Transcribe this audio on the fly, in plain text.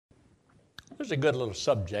There's a good little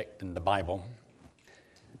subject in the Bible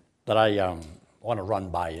that I want to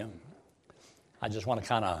run by you. I just want to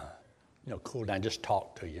kind of, cool down, just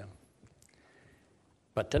talk to you.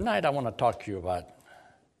 But tonight I want to talk to you about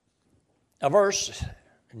a verse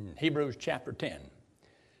in Hebrews chapter 10.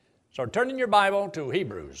 So turn in your Bible to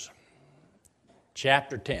Hebrews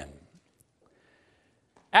chapter 10.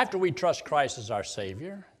 After we trust Christ as our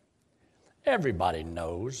Savior, everybody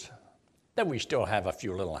knows that we still have a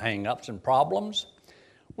few little hang-ups and problems.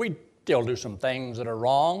 We still do some things that are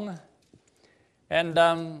wrong. And,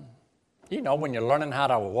 when you're learning how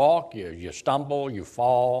to walk, you stumble, you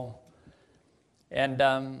fall. And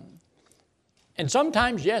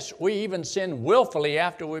sometimes, yes, we even sin willfully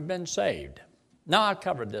after we've been saved. Now, I've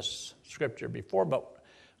covered this scripture before, but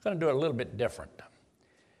I'm going to do it a little bit different.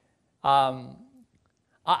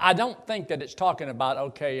 I don't think that it's talking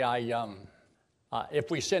about,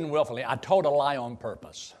 if we sin willfully, I told a lie on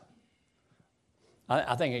purpose.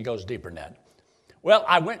 I think it goes deeper than that. Well,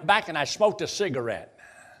 I went back and I smoked a cigarette.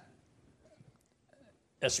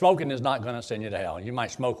 Smoking is not going to send you to hell. You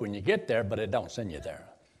might smoke when you get there, but it don't send you there.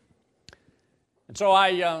 And so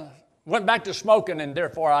I went back to smoking, and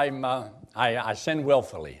therefore I sin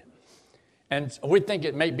willfully. And we think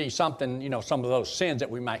it may be something, some of those sins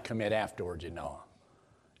that we might commit afterwards,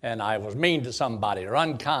 And I was mean to somebody, or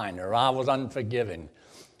unkind, or I was unforgiving.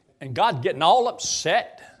 And God getting all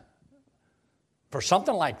upset for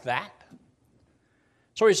something like that.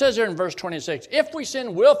 So he says here in verse 26, if we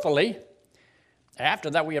sin willfully, after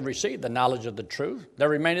that we have received the knowledge of the truth, there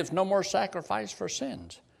remaineth no more sacrifice for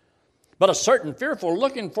sins, but a certain fearful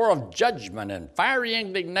looking for of judgment and fiery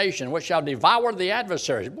indignation, which shall devour the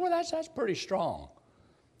adversaries. Boy, that's pretty strong.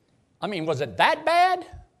 Was it that bad?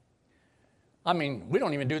 We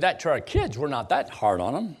don't even do that to our kids. We're not that hard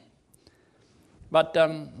on them. But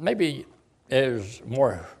maybe there's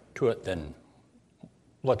more to it than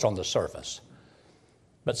what's on the surface.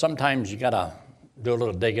 But sometimes you got to do a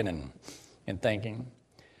little digging and thinking.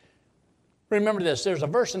 Remember this, there's a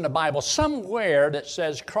verse in the Bible somewhere that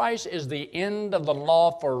says Christ is the end of the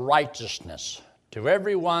law for righteousness to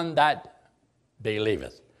everyone that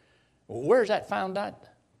believeth. Where's that found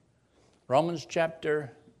at? Romans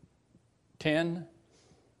chapter 10,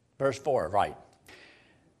 verse 4, right.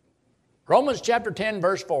 Romans chapter 10,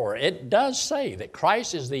 verse 4, it does say that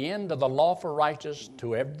Christ is the end of the law for righteousness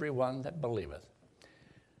to everyone that believeth.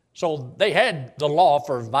 So they had the law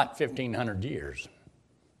for about 1,500 years,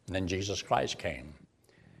 and then Jesus Christ came.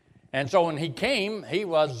 And so when he came, he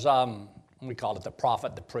was, we call it the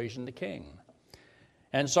prophet, the priest, and the king.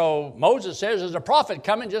 And so Moses says, there's a prophet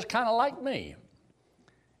coming just kind of like me.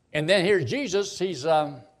 And then here's Jesus, he's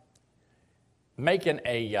making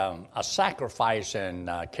a sacrifice and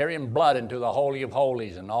carrying blood into the Holy of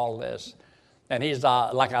Holies and all this. And he's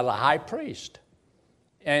like a high priest.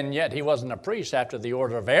 And yet he wasn't a priest after the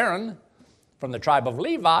order of Aaron from the tribe of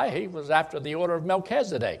Levi. He was after the order of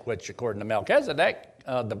Melchizedek, which according to Melchizedek,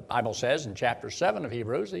 the Bible says in chapter 7 of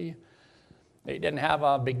Hebrews, he didn't have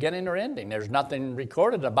a beginning or ending. There's nothing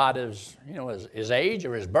recorded about his age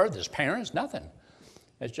or his birth, his parents, nothing.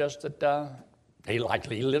 It's just that he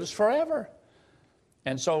likely lives forever.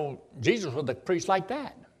 And so Jesus was a priest like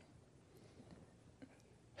that.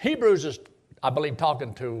 Hebrews is, I believe,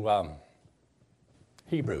 talking to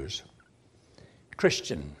Hebrews,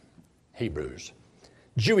 Christian Hebrews,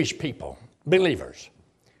 Jewish people, believers.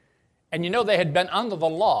 And they had been under the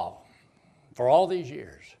law for all these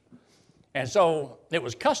years. And so it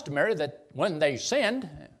was customary that when they sinned,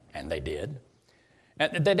 and they did,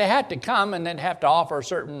 and that they had to come and they'd have to offer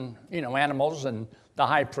certain, animals, and the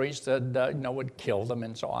high priest would kill them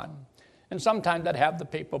and so on. And sometimes they'd have the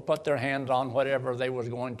people put their hands on whatever they was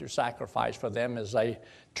going to sacrifice for them as they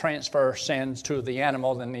transfer sins to the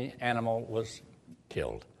animal, then the animal was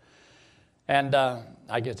killed. And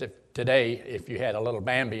I guess if you had a little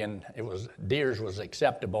Bambi and deers was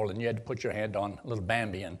acceptable and you had to put your hand on little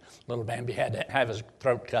Bambi and little Bambi had to have his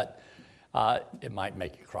throat cut, it might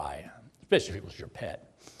make you cry, especially if it was your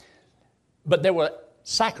pet. But there were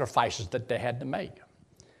sacrifices that they had to make.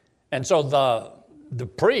 And so the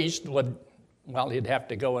priest he'd have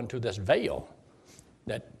to go into this veil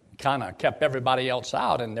that kind of kept everybody else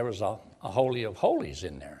out, and there was a Holy of Holies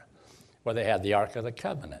in there where they had the Ark of the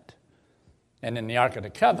Covenant. And in the Ark of the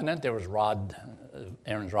Covenant, there was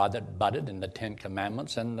Aaron's rod that budded, and the Ten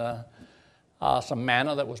Commandments, and some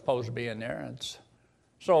manna that was supposed to be in there.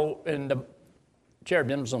 And the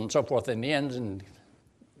cherubims and so forth in the ends, and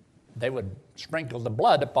they would sprinkle the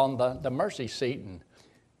blood upon the mercy seat,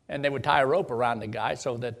 and they would tie a rope around the guy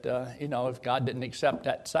so that, if God didn't accept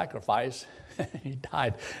that sacrifice, he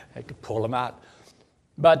died, they could pull him out.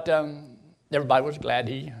 But everybody was glad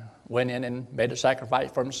he went in and made a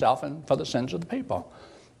sacrifice for himself and for the sins of the people.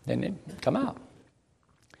 Then he'd come out.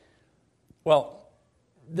 Well,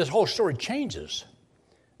 this whole story changes.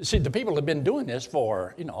 See, the people have been doing this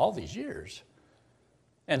for, all these years.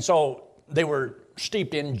 And so they were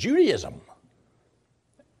steeped in Judaism.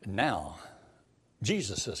 Now,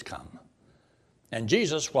 Jesus has come. And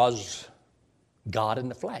Jesus was God in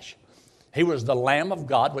the flesh. He was the Lamb of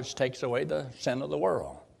God which takes away the sin of the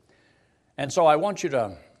world. And so I want you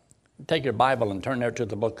to take your Bible and turn there to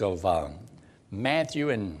the book of Matthew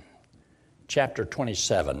in chapter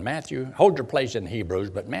 27. Matthew, hold your place in Hebrews,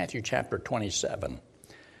 but Matthew chapter 27.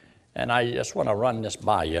 And I just want to run this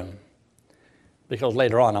by you because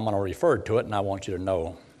later on I'm going to refer to it and I want you to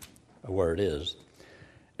know where it is.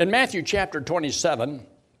 In Matthew chapter 27,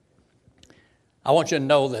 I want you to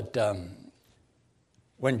know that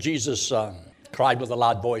when Jesus cried with a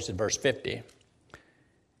loud voice in verse 50,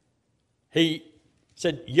 he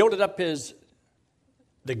said, yielded up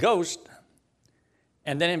the ghost,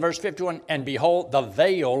 and then in verse 51, and behold, the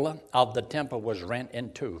veil of the temple was rent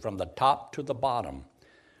in two, from the top to the bottom.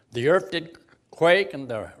 The earth did quake, and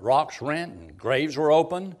the rocks rent, and graves were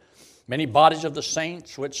opened. Many bodies of the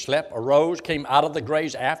saints which slept arose, came out of the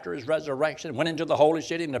graves after his resurrection, went into the holy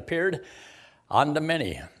city, and appeared unto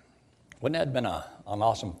many. Wouldn't that have been an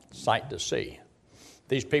awesome sight to see?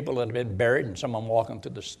 These people that had been buried, and some of them walking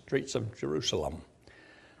through the streets of Jerusalem.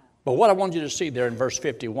 But what I want you to see there in verse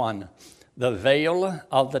 51, the veil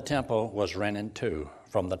of the temple was rent in two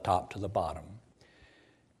from the top to the bottom.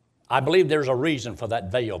 I believe there's a reason for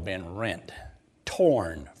that veil being rent,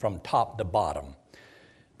 torn from top to bottom,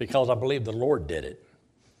 because I believe the Lord did it.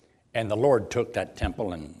 And the Lord took that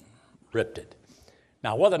temple and ripped it.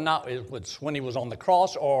 Now, whether or not it was when he was on the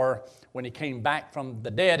cross or when he came back from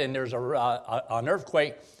the dead and there's an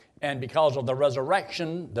earthquake, and because of the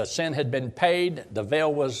resurrection, the sin had been paid, the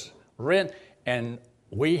veil was rent, and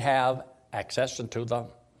we have access into the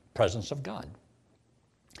presence of God.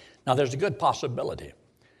 Now, there's a good possibility.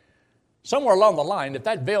 Somewhere along the line, if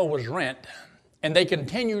that veil was rent and they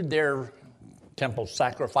continued their temple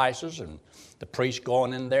sacrifices and the priests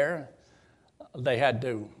going in there, they had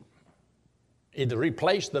to either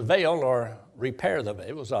replace the veil or repair the veil.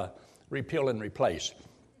 It was a repeal and replace.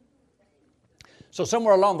 So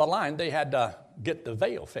somewhere along the line, they had to get the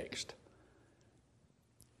veil fixed.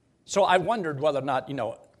 So I wondered whether or not,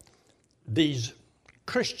 these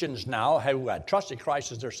Christians now who had trusted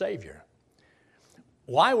Christ as their Savior,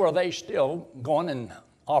 why were they still going and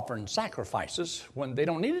offering sacrifices when they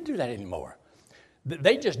don't need to do that anymore?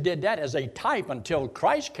 They just did that as a type until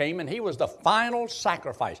Christ came and he was the final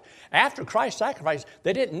sacrifice. After Christ's sacrifice,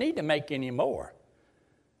 they didn't need to make any more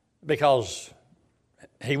because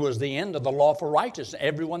he was the end of the law for righteousness,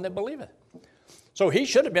 everyone that believeth. So he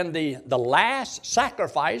should have been the last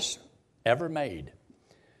sacrifice ever made.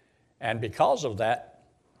 And because of that,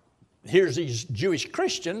 here's these Jewish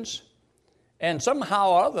Christians, and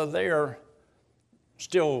somehow or other they are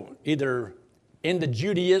still either into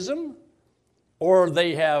Judaism or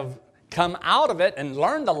they have come out of it and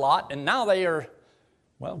learned a lot, and now they are,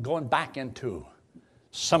 going back into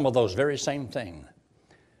some of those very same things.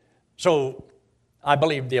 So I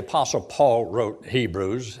believe the Apostle Paul wrote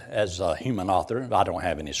Hebrews as a human author. I don't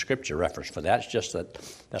have any scripture reference for that. It's just that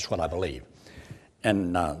that's what I believe.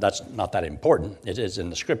 And that's not that important. It is in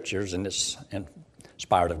the scriptures, and it's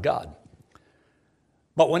inspired of God.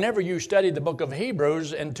 But whenever you study the book of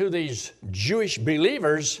Hebrews, and to these Jewish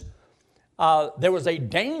believers, there was a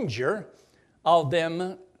danger of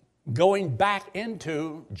them going back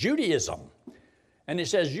into Judaism. And he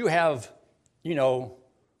says, you have,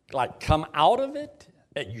 come out of it,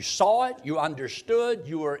 that you saw it, you understood,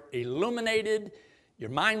 you were illuminated,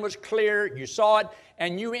 your mind was clear, you saw it,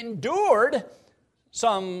 and you endured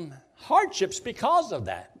some hardships because of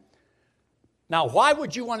that. Now, why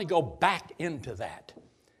would you want to go back into that?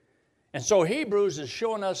 And so Hebrews is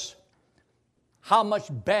showing us how much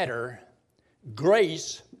better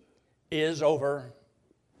grace is over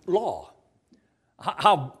law.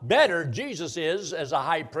 How better Jesus is as a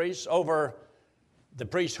high priest over the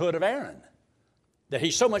priesthood of Aaron. That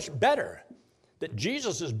he's so much better. That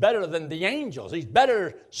Jesus is better than the angels. He's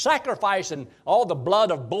better sacrificing all the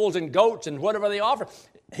blood of bulls and goats and whatever they offer.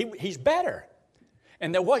 He's better.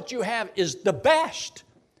 And that what you have is the best.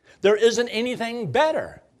 There isn't anything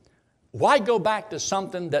better. Why go back to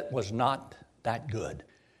something that was not that good?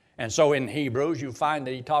 And so in Hebrews, you find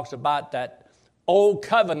that he talks about that old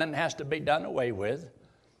covenant has to be done away with.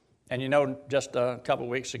 And just a couple of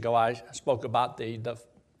weeks ago, I spoke about the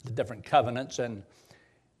different covenants, and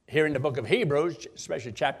here in the book of Hebrews,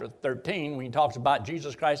 especially chapter 13, when he talks about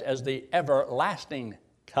Jesus Christ as the everlasting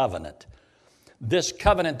covenant. This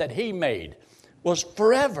covenant that he made was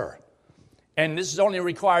forever. And this is only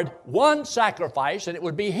required one sacrifice, and it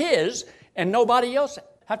would be his, and nobody else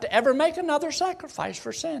have to ever make another sacrifice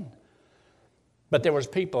for sin. But there was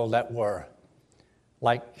people that were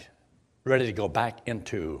like ready to go back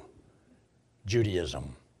into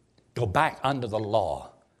Judaism, go back under the law,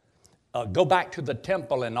 go back to the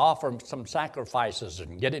temple and offer some sacrifices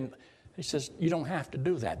and get in. He says, you don't have to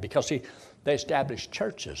do that because they established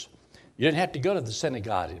churches. You didn't have to go to the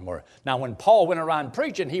synagogue anymore. Now, when Paul went around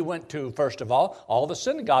preaching, he went to, first of all the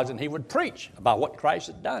synagogues, and he would preach about what Christ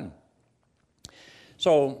had done.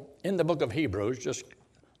 So, in the book of Hebrews, just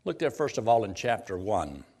look there first of all in chapter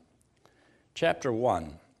 1. Chapter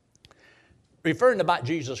 1. Referring about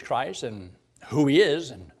Jesus Christ and who he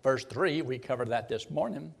is, in verse 3, we covered that this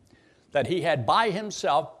morning, that he had by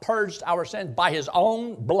himself purged our sins by his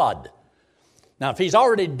own blood. Now, if he's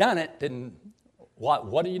already done it, then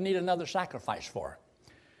what do you need another sacrifice for?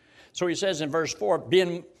 So he says in verse 4,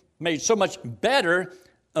 being made so much better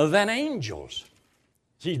than angels.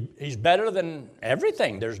 He's better than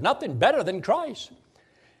everything. There's nothing better than Christ.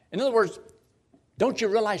 In other words, don't you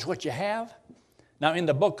realize what you have? Now, in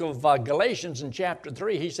the book of Galatians in chapter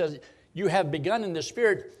 3, he says, you have begun in the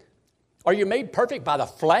Spirit. Are you made perfect by the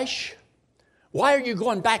flesh? Why are you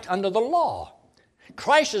going back under the law?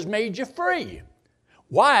 Christ has made you free.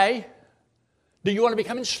 Why do you want to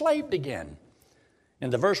become enslaved again? In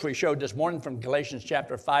the verse we showed this morning from Galatians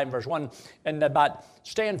chapter 5, verse 1, and about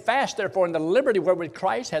stand fast, therefore, in the liberty wherewith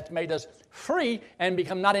Christ hath made us free, and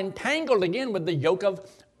become not entangled again with the yoke of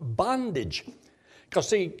bondage. Because,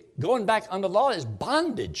 see, going back under law is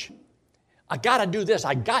bondage. I got to do this.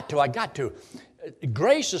 I got to.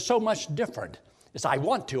 Grace is so much different. It's I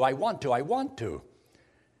want to.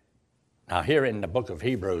 Now, here in the book of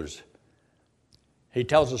Hebrews, he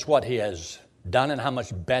tells us what he has done and how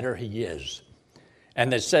much better he is.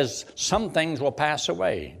 And it says some things will pass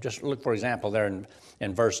away. Just look, for example, there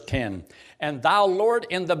in verse 10. And thou, Lord,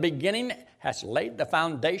 in the beginning hast laid the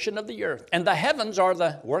foundation of the earth, and the heavens are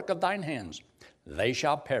the work of thine hands. They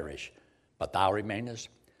shall perish, but thou remainest.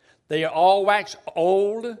 They all wax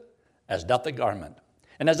old as doth the garment.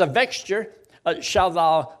 And as a vesture shalt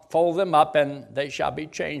thou fold them up, and they shall be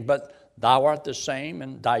changed. But thou art the same,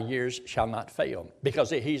 and thy years shall not fail.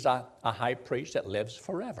 Because he's a high priest that lives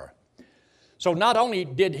forever. So not only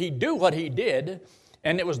did he do what he did,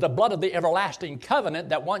 and it was the blood of the everlasting covenant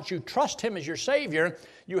that once you trust him as your Savior,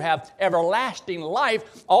 you have everlasting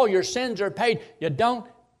life. All your sins are paid. You don't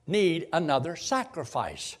need another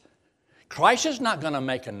sacrifice. Christ is not going to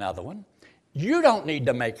make another one. You don't need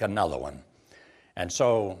to make another one. And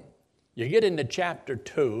so you get into chapter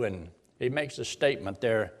 2, and he makes a statement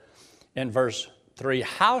there in verse 3.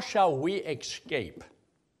 How shall we escape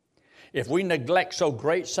if we neglect so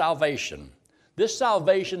great salvation? This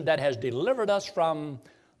salvation that has delivered us from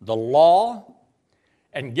the law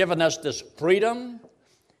and given us this freedom.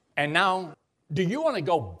 And now, do you want to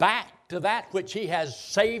go back to that which he has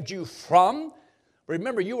saved you from?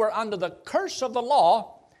 Remember, you were under the curse of the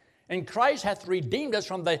law, and Christ hath redeemed us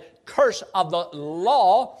from the curse of the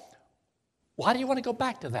law. Why do you want to go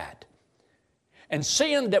back to that? And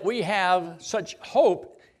seeing that we have such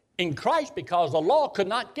hope in Christ, because the law could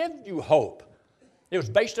not give you hope. It was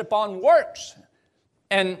based upon works.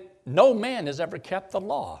 And no man has ever kept the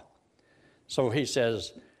law. So he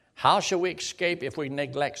says, how shall we escape if we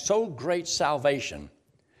neglect so great salvation,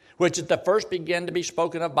 which at the first began to be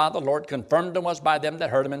spoken of by the Lord, confirmed to us by them that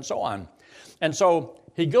heard him, and so on. And so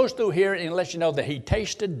he goes through here and lets you know that he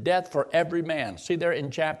tasted death for every man. See there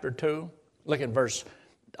in chapter 2? Look at verse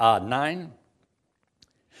 9.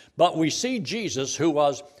 But we see Jesus, who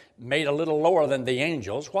was made a little lower than the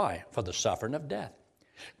angels. Why? For the suffering of death.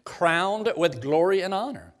 Crowned with glory and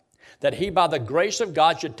honor, that he by the grace of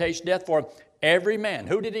God should taste death for every man.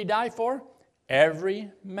 Who did he die for?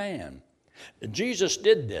 Every man. Jesus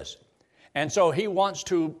did this. And so he wants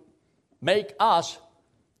to make us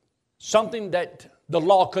something that the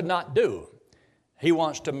law could not do. He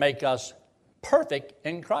wants to make us perfect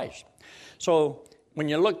in Christ. So when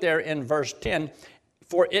you look there in verse 10,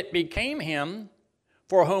 for it became him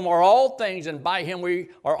for whom are all things, and by him we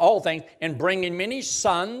are all things, in bringing many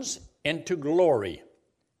sons into glory,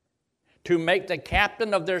 to make the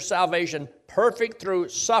captain of their salvation perfect through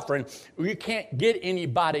suffering. You can't get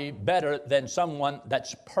anybody better than someone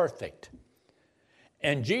that's perfect.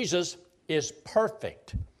 And Jesus is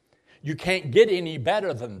perfect. You can't get any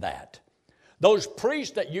better than that. Those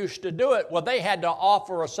priests that used to do it, well, they had to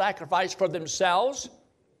offer a sacrifice for themselves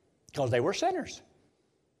because they were sinners.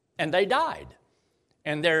 and they died.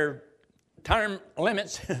 And their term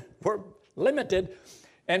limits were limited.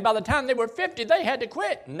 And by the time they were 50, they had to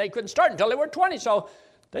quit, and they couldn't start until they were 20. So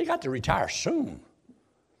they got to retire soon.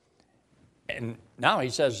 And now he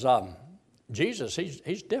says, Jesus,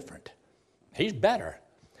 he's different. He's better.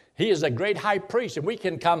 He is a great high priest, and we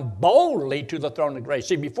can come boldly to the throne of grace.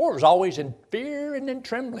 See, before it was always in fear and in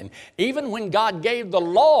trembling. Even when God gave the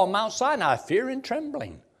law on Mount Sinai, fear and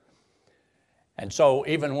trembling. And so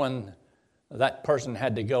even when that person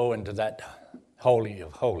had to go into that Holy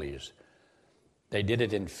of Holies, they did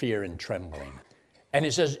it in fear and trembling. And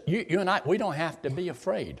he says, you and I, we don't have to be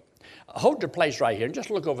afraid. Hold your place right here and just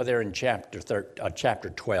look over there in chapter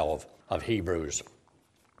 12 of Hebrews.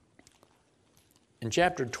 In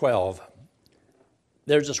chapter 12,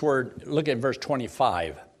 there's this word, look at verse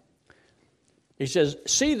 25. He says,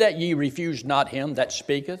 see that ye refuse not him that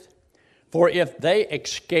speaketh, for if they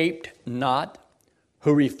escaped not,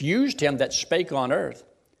 who refused him that spake on earth,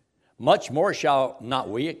 much more shall not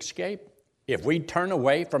we escape, if we turn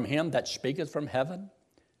away from him that speaketh from heaven,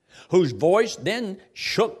 whose voice then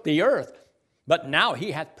shook the earth, but now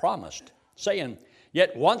he hath promised, saying,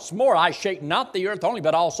 yet once more I shake not the earth only,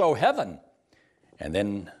 but also heaven. And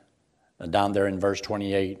then down there in verse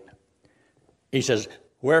 28, he says,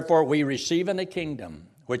 wherefore we receive in a kingdom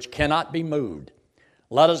which cannot be moved.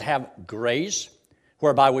 Let us have grace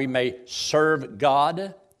whereby we may serve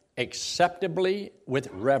God acceptably with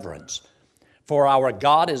reverence. For our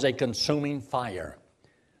God is a consuming fire.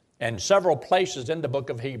 And several places in the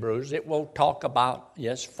book of Hebrews, it will talk about,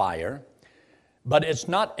 yes, fire, but it's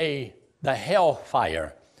not the hell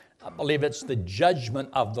fire. I believe it's the judgment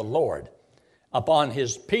of the Lord upon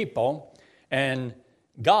his people, and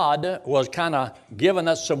God was kind of giving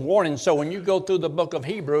us some warnings. So when you go through the book of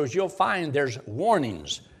Hebrews, you'll find there's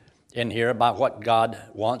warnings in here about what God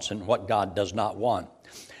wants and what God does not want.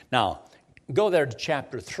 Now, go there to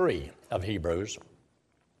chapter 3 of Hebrews,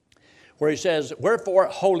 where he says, wherefore,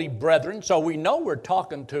 holy brethren, so we know we're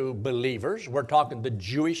talking to believers, we're talking to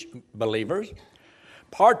Jewish believers,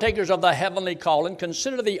 partakers of the heavenly calling,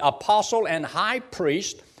 consider the apostle and high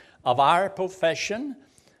priest of our profession,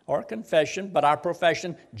 or confession, but our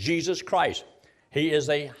profession, Jesus Christ. He is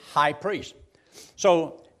a high priest.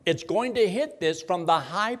 So it's going to hit this from the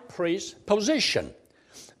high priest position.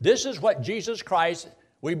 This is what Jesus Christ,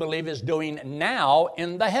 we believe, is doing now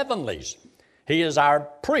in the heavenlies. He is our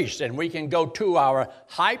priest, and we can go to our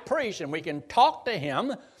high priest, and we can talk to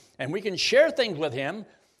him, and we can share things with him,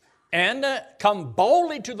 and come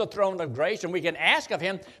boldly to the throne of grace, and we can ask of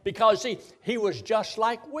him, because, see, he was just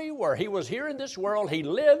like we were. He was here in this world. He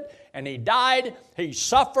lived, and he died. He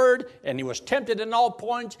suffered, and he was tempted in all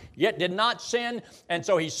points, yet did not sin. And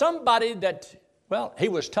so he's somebody that, well, he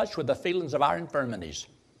was touched with the feelings of our infirmities.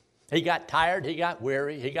 He got tired. He got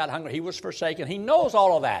weary. He got hungry. He was forsaken. He knows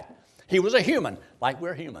all of that. He was a human, like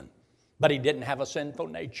we're human, but he didn't have a sinful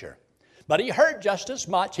nature. But he hurt just as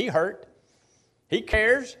much. He hurt. He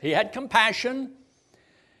cares. He had compassion.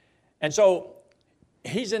 And so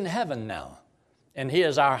he's in heaven now, and he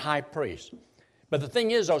is our high priest. But the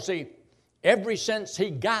thing is, though, see, ever since he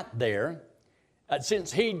got there,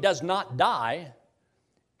 since he does not die,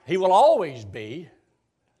 he will always be,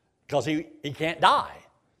 because he can't die.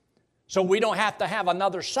 So we don't have to have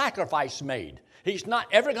another sacrifice made. He's not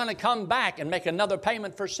ever going to come back and make another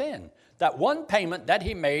payment for sin. That one payment that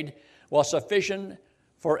he made was sufficient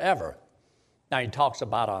forever. Now, he talks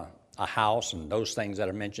about a house and those things that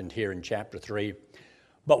are mentioned here in chapter 3.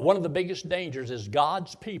 But one of the biggest dangers is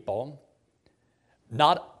God's people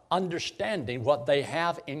not understanding what they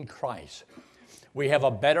have in Christ. We have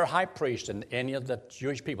a better high priest than any of the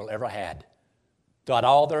Jewish people ever had throughout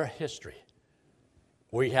all their history.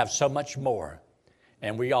 We have so much more,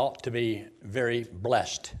 and we ought to be very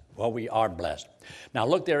blessed. Well, we are blessed. Now,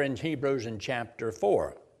 look there in Hebrews in chapter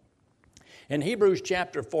 4. In Hebrews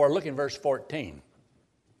chapter 4, look in verse 14.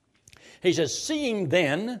 He says, seeing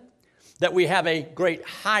then that we have a great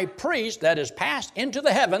high priest that is passed into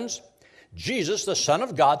the heavens, Jesus, the Son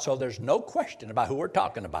of God, so there's no question about who we're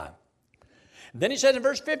talking about. Then he said in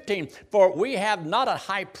verse 15, for we have not a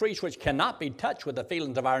high priest which cannot be touched with the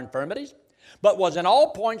feelings of our infirmities, but was in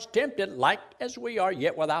all points tempted like as we are,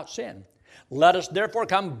 yet without sin. Let us therefore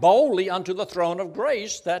come boldly unto the throne of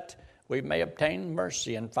grace, that we may obtain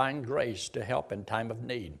mercy and find grace to help in time of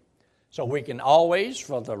need. So we can always,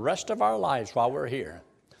 for the rest of our lives while we're here,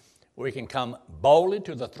 we can come boldly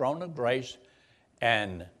to the throne of grace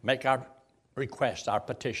and make our requests, our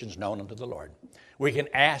petitions known unto the Lord. We can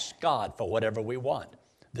ask God for whatever we want.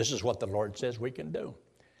 This is what the Lord says we can do.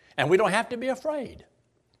 And we don't have to be afraid.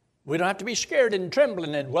 We don't have to be scared and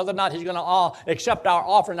trembling and whether or not he's going to accept our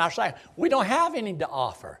offering, our sacrifice. We don't have any to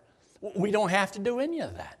offer. We don't have to do any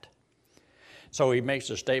of that. So he makes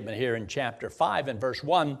a statement here in chapter 5 and verse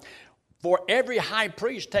 1, for every high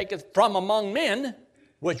priest taketh from among men,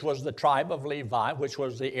 which was the tribe of Levi, which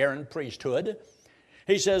was the Aaron priesthood,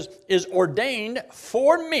 he says, is ordained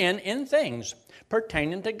for men in things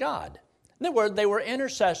pertaining to God. In other words, they were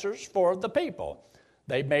intercessors for the people.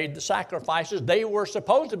 They made the sacrifices. They were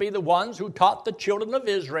supposed to be the ones who taught the children of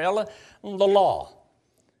Israel the law.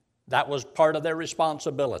 That was part of their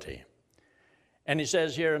responsibility. And he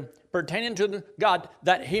says here, pertaining to God,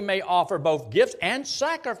 that he may offer both gifts and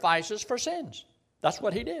sacrifices for sins. That's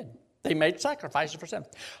what he did. They made sacrifices for sin.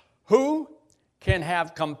 Who can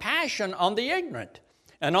have compassion on the ignorant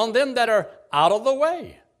and on them that are out of the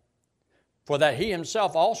way, for that he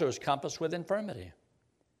himself also is compassed with infirmity.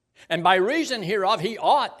 And by reason hereof he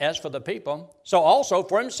ought, as for the people, so also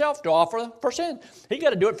for himself to offer for sin. He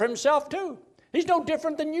got to do it for himself too. He's no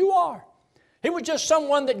different than you are. He was just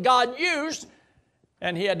someone that God used,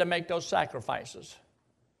 and he had to make those sacrifices.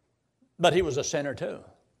 But he was a sinner too.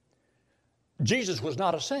 Jesus was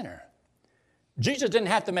not a sinner. Jesus didn't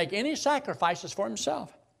have to make any sacrifices for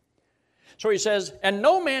himself. So he says, and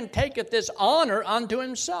no man taketh this honor unto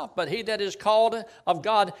himself, but he that is called of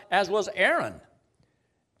God, as was Aaron.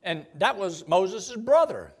 And that was Moses'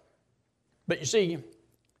 brother. But you see,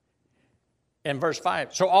 in verse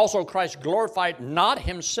 5, so also Christ glorified not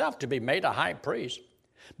himself to be made a high priest,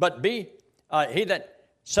 but he that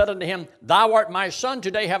said unto him, thou art my son,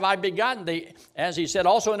 today have I begotten thee. As he said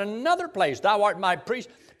also in another place, thou art my priest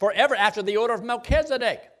forever after the order of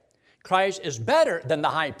Melchizedek. Christ is better than the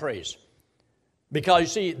high priest. Because you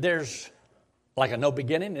see, there's like a no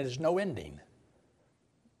beginning and there's no ending.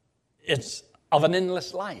 It's of an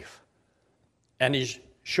endless life. And he's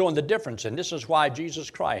showing the difference. And this is why Jesus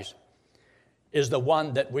Christ is the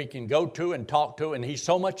one that we can go to and talk to, and he's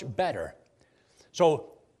so much better.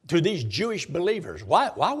 So to these Jewish believers,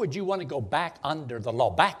 why would you want to go back under the law,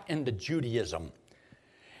 back into Judaism?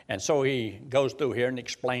 And so he goes through here and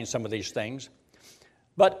explains some of these things.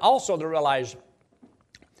 But also to realize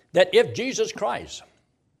that if Jesus Christ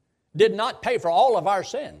did not pay for all of our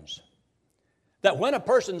sins, that when a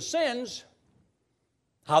person sins,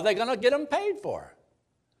 how are they going to get them paid for?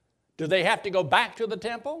 Do they have to go back to the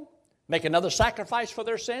temple, make another sacrifice for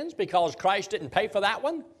their sins because Christ didn't pay for that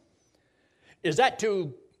one? Is that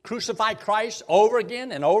to crucify Christ over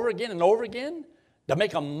again and over again and over again, to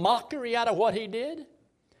make a mockery out of what he did?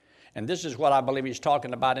 And this is what I believe he's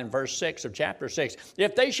talking about in verse 6 of chapter 6.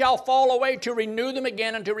 If they shall fall away, to renew them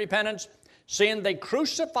again unto repentance, seeing they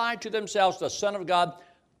crucify to themselves the Son of God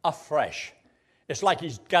afresh. It's like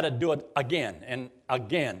he's got to do it again and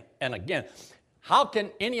again and again. How can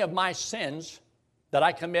any of my sins that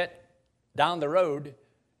I commit down the road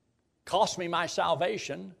cost me my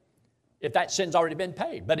salvation if that sin's already been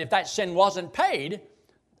paid? But if that sin wasn't paid,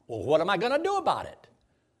 well, what am I going to do about it?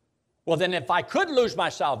 Well, then if I could lose my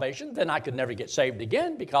salvation, then I could never get saved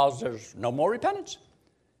again because there's no more repentance.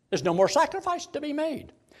 There's no more sacrifice to be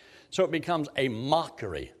made. So it becomes a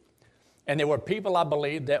mockery. And there were people, I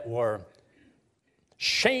believe, that were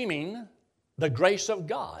shaming the grace of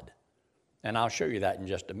God. And I'll show you that in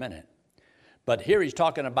just a minute. But here he's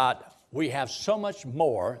talking about we have so much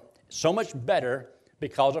more, so much better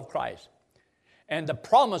because of Christ. And the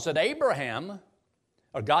promise that Abraham,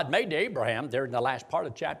 or God made to Abraham, there in the last part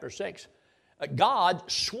of chapter 6,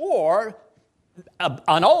 God swore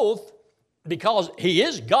an oath because he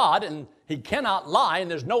is God and he cannot lie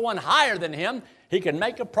and there's no one higher than him. He can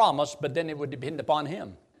make a promise, but then it would depend upon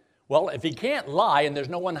him. Well, if he can't lie and there's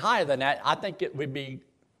no one higher than that, I think it would be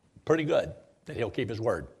pretty good that he'll keep his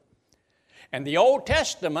word. And the Old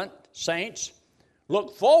Testament saints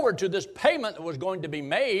look forward to this payment that was going to be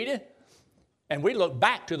made. And we look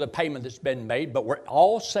back to the payment that's been made, but we're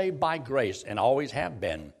all saved by grace and always have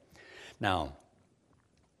been. Now,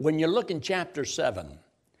 when you look in chapter 7,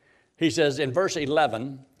 he says in verse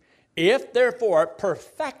 11, if therefore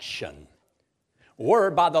perfection were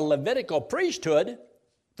by the Levitical priesthood,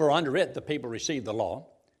 for under it the people received the law,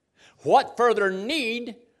 what further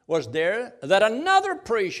need was there that another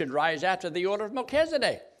priest should rise after the order of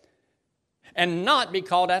Melchizedek and not be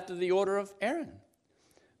called after the order of Aaron?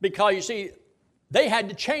 Because you see, they had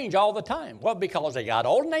to change all the time. Well, because they got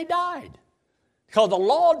old and they died. Because the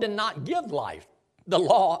law did not give life. The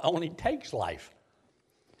law only takes life.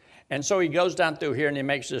 And so he goes down through here and he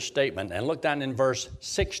makes this statement. And look down in verse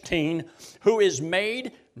 16. Who is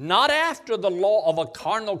made not after the law of a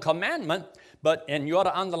carnal commandment, but, and you ought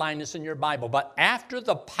to underline this in your Bible, but after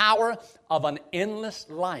the power of an endless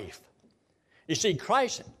life. You see,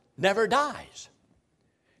 Christ never dies.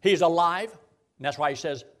 He's alive, and that's why he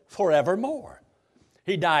says forevermore.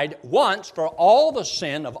 He died once for all the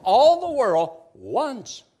sin of all the world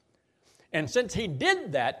once. And since he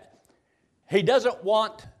did that, he doesn't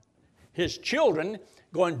want his children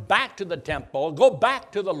going back to the temple, go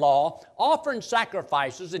back to the law, offering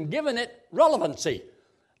sacrifices and giving it relevancy,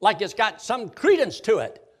 like it's got some credence to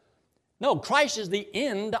it. No, Christ is the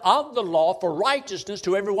end of the law for righteousness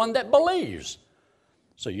to everyone that believes.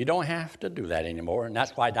 So you don't have to do that anymore. And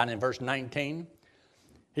that's why down in verse 19,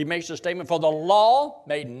 he makes a statement, for the law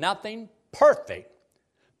made nothing perfect,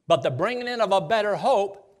 but the bringing in of a better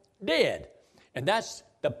hope did. And that's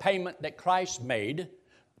the payment that Christ made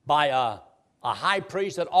by a high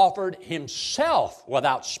priest that offered himself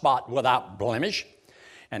without spot, without blemish.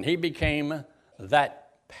 And he became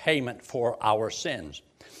that payment for our sins.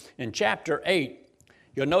 In chapter 8,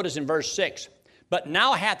 you'll notice in verse 6, but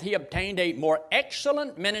now hath he obtained a more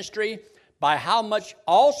excellent ministry, by how much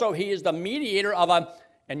also he is the mediator of a,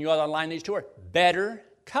 and you underline these two words, better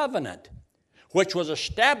covenant, which was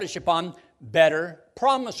established upon better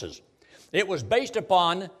promises. It was based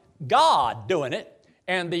upon God doing it,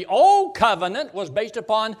 and the old covenant was based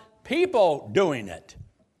upon people doing it.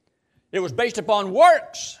 It was based upon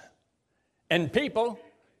works and people.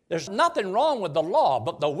 There's nothing wrong with the law,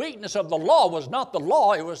 but the weakness of the law was not the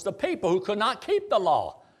law, it was the people who could not keep the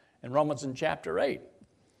law, in Romans in chapter 8.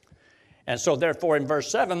 And so therefore in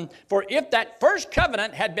verse 7, for if that first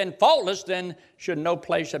covenant had been faultless, then should no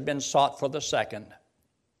place have been sought for the second.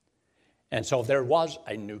 And so there was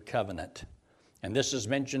a new covenant. And this is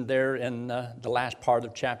mentioned there in the last part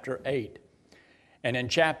of chapter 8. And in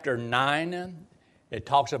chapter 9, it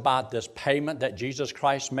talks about this payment that Jesus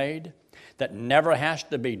Christ made that never has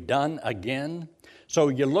to be done again. So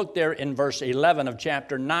you look there in verse 11 of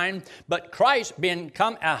chapter 9, but Christ being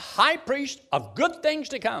come a high priest of good things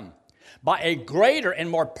to come, by a greater and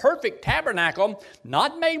more perfect tabernacle,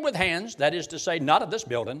 not made with hands, that is to say, not of this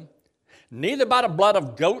building, neither by the blood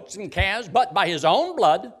of goats and calves, but by his own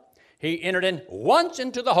blood, he entered in once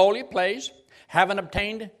into the holy place, having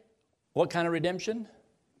obtained what kind of redemption?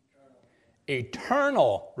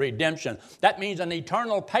 Eternal redemption. That means an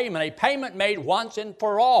eternal payment, a payment made once and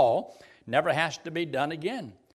for all, never has to be done again.